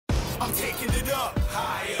I'm taking it up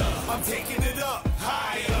higher. I'm taking it up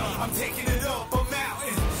higher. I'm taking it up a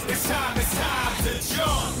mountain. It's time to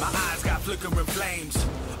jump. My eyes got flickering flames.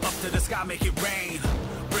 Up to the sky, make it rain.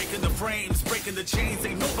 Breaking the frames, breaking the chains.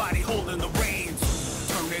 Ain't nobody holding the reins.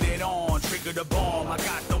 Turning it on, trigger the bomb. I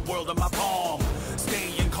got the world in my palm.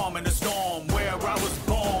 Staying calm in the storm. Where I was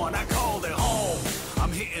born, I call it home.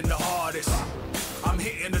 I'm hitting the hardest. I'm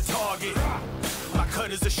hitting the target. My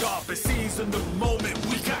cut is the sharpest. Seizing the moment.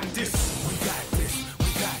 We got this. We got this. We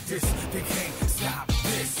got this. They can't stop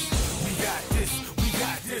this. We got this. We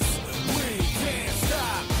got this. We can't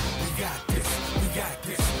stop. We got this. We got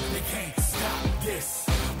this. They can't stop this.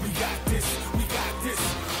 We got this. We got this.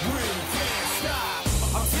 We can't stop.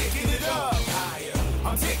 I'm taking it up higher.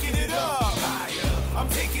 I'm taking it up higher. I'm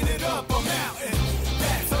taking it up a mountain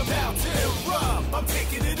that's about to erupt. I'm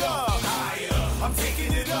taking it up higher. I'm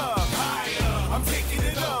taking it up higher. I'm taking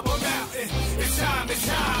it up a mountain. It's time to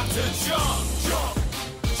jump, jump,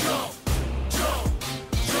 jump, jump,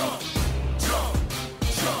 jump, jump,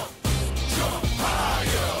 jump, jump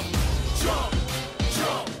higher. Jump,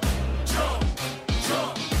 jump, jump,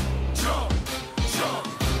 jump, jump, jump,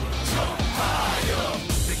 jump higher.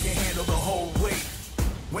 They can handle the whole weight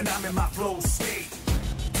when I'm in my flow state.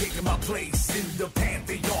 Taking my place in the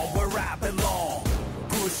pantheon where I belong.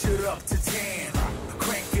 Push it up to 10.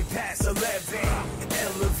 Crank it past 11.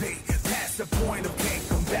 Elevate past the point of can't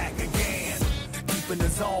come back again. Keep in the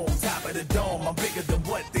zone, top of the dome. I'm bigger than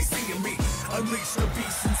what they see in me. Unleash the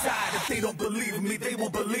beast inside. If they don't believe in me, they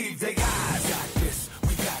won't believe their eyes. Got this,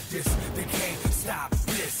 we got this. They can't stop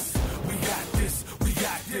this. We got this, we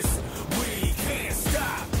got this. We can't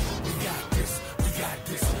stop. We got this, we got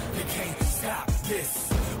this. They can't stop this.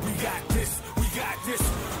 We got this, we got this.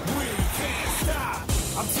 We can't stop.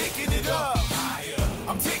 I'm taking it up higher.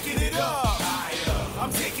 I'm taking it up higher.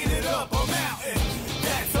 I'm taking it up a mountain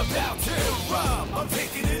that's about to erupt. I'm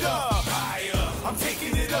taking it up higher. I'm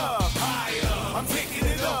taking it up higher. I'm taking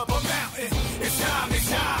it up a mountain. It's time to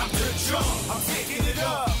jump. I'm taking it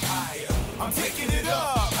up higher. I'm taking it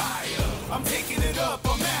up higher. I'm taking it up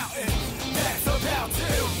a mountain that's about to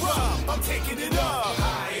erupt. I'm taking it up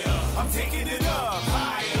higher. I'm taking it up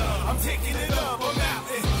higher. I'm taking it up a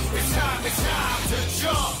mountain. It's time to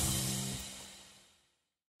jump.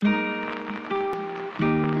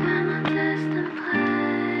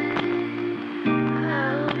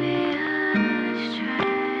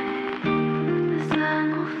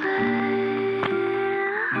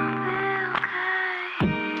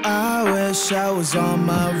 I wish I was on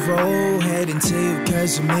my road, heading to you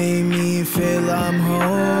cause you made me feel I'm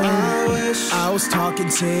home. I wish I was talking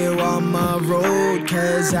to you on my road,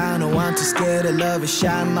 cause I know I'm too scared to love it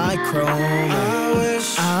shine like chrome.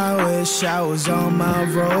 I wish I was on my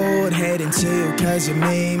road, heading to you cause you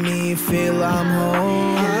made me feel I'm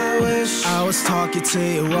home. I wish I was talking to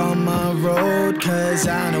you on my road, cause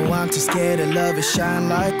I know I'm too scared to love it shine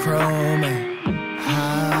like chrome.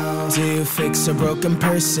 How do you fix a broken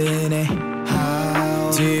person, eh?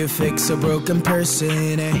 How do you fix a broken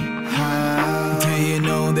person, eh? How do you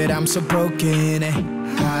know that I'm so broken, eh?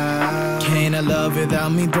 How can I love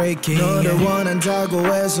without me breaking? 너를 원한다고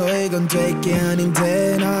해서 이건 될 게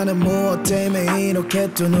아닌데 나는 무엇 때문에 이렇게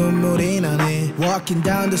또 눈물이 나네. Walking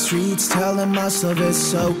down the streets telling myself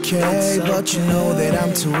it's okay, but you know that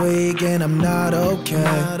I'm too weak and I'm not okay.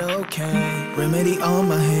 Remedy on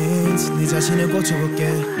my hands, 네 자신을 고쳐볼게.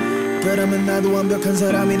 그러면 나도 완벽한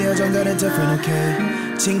사람이 되어 정갈은 different,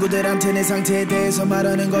 okay. 친구들한테 내 상태에 대해서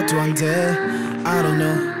말하는 것도 안 돼. I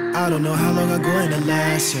don't know how long I'm going to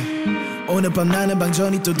last, yeah. 오늘 밤 나는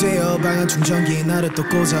방전이 또 되어 방한 충전기에 나를 또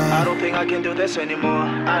꽂아. I don't think I can do this anymore.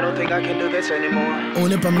 I don't think I can do this anymore.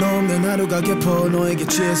 오늘 밤 너 없는 하루가 깊어 너에게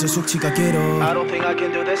취해서 숙취가 길어. I don't think I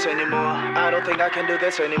can do this anymore. I don't think I can do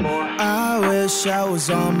this anymore. I wish I was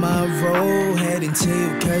on my road, heading to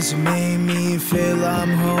you cause you made me feel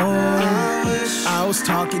I'm home. I wish I was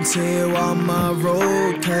talking to you on my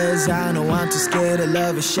road, cause I know I'm too scared to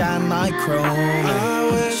love it shine like chrome.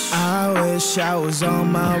 I wish I was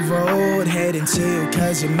on my road, heading to you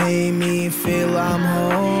cause you made me feel I'm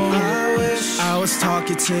home. I wish I was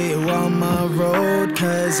talking to you on my road,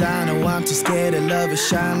 cause I know I'm too scared to love it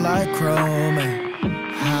shine like chrome.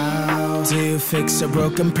 How do you fix a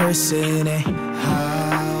broken person, eh?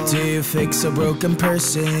 How do you fix a broken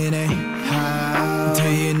person, eh? How do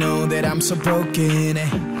you know that I'm so broken, eh?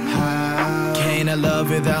 How can I love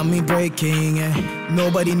without me breaking, eh?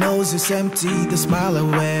 Nobody knows it's empty, the smile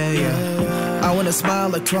away, yeah. I wanna smile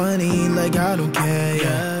like 20, like I don't care,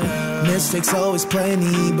 yeah. Mistakes always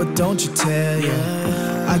plenty, but don't you tell,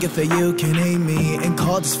 yeah. I get that you can hate me and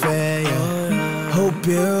call this fair, yeah. Hope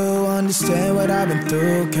you understand what I've been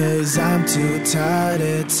through, cause I'm too tired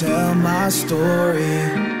to tell my story.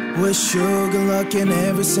 Wish you good luck in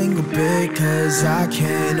every single bit, cause I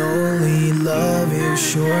can only love you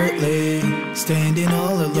shortly. Standing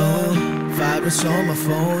all alone, vibrates on my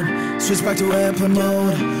phone, switch back to airplane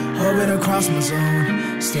mode, hoping across my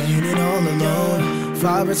zone. Standing all alone,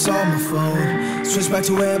 vibrates on my phone, switch back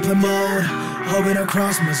to airplane mode, hoping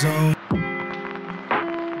across my zone.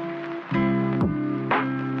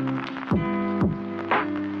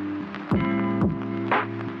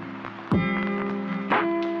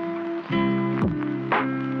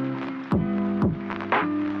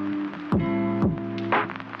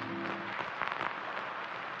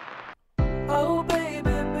 Oh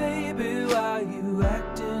baby, baby, why you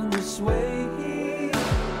acting this way?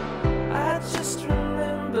 I just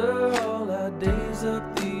remember all our days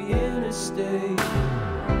up the interstate,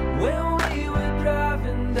 when we were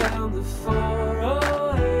driving down the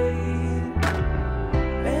 408,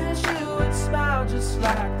 and you would smile just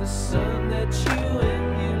like the sun that you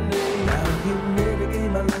emulate. Now you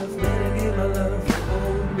mitigate my love, mitigate my love,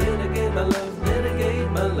 oh mitigate my love,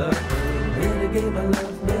 mitigate my love, mitigate my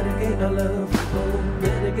love, mitigate my love, oh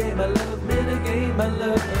mitigate my love, mitigate my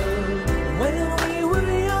love. When we were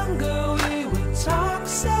younger, we would talk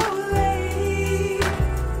so late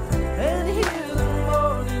and hear the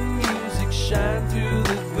morning music shine through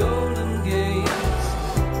the golden gates.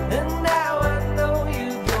 And now I know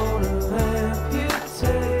you're gonna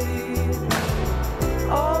amputate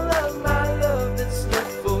all of my love that's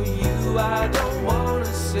left for you. I don't wanna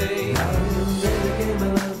say how you mitigate my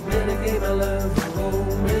love, mitigate my love, oh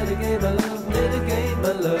mitigate my love, mitigate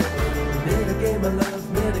my love, mitigate my love,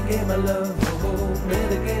 mitigate my love, oh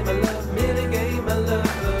mitigate my love, mitigate my love.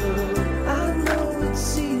 I know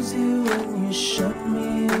it's easy when you shut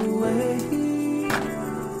me away,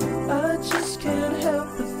 I just can't help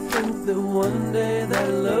but think that one day that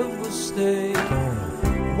love will stay.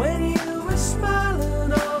 When you were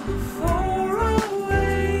smiling on the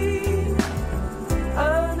 408,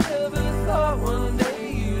 I never thought one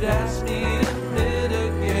day you'd ask me to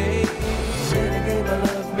mitigate. Mitigate my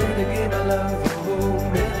love, mitigate my love, oh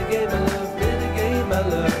mitigate my love, mitigate my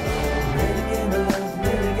love, mitigate my love,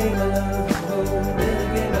 mitigate my love, oh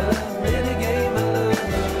mitigate my love, mitigate my love.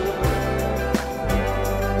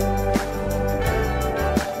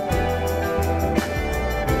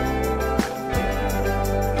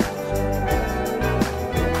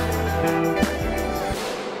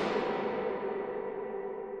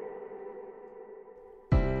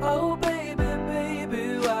 Oh baby,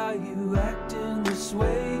 baby, why you acting this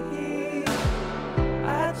way?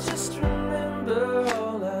 I just remember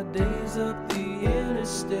all our days up the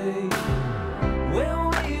interstate, when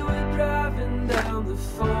we were driving down the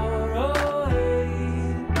 408,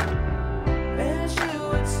 and you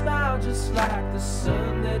would smile just like the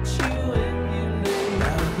sun that you emulate.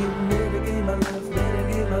 Now you mitigate my love,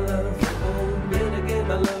 mitigate my love, oh mitigate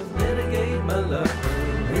my love, mitigate my love,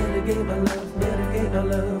 mitigate my love, mitigate my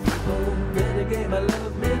love, oh mitigate my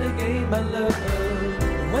love, mitigate my love.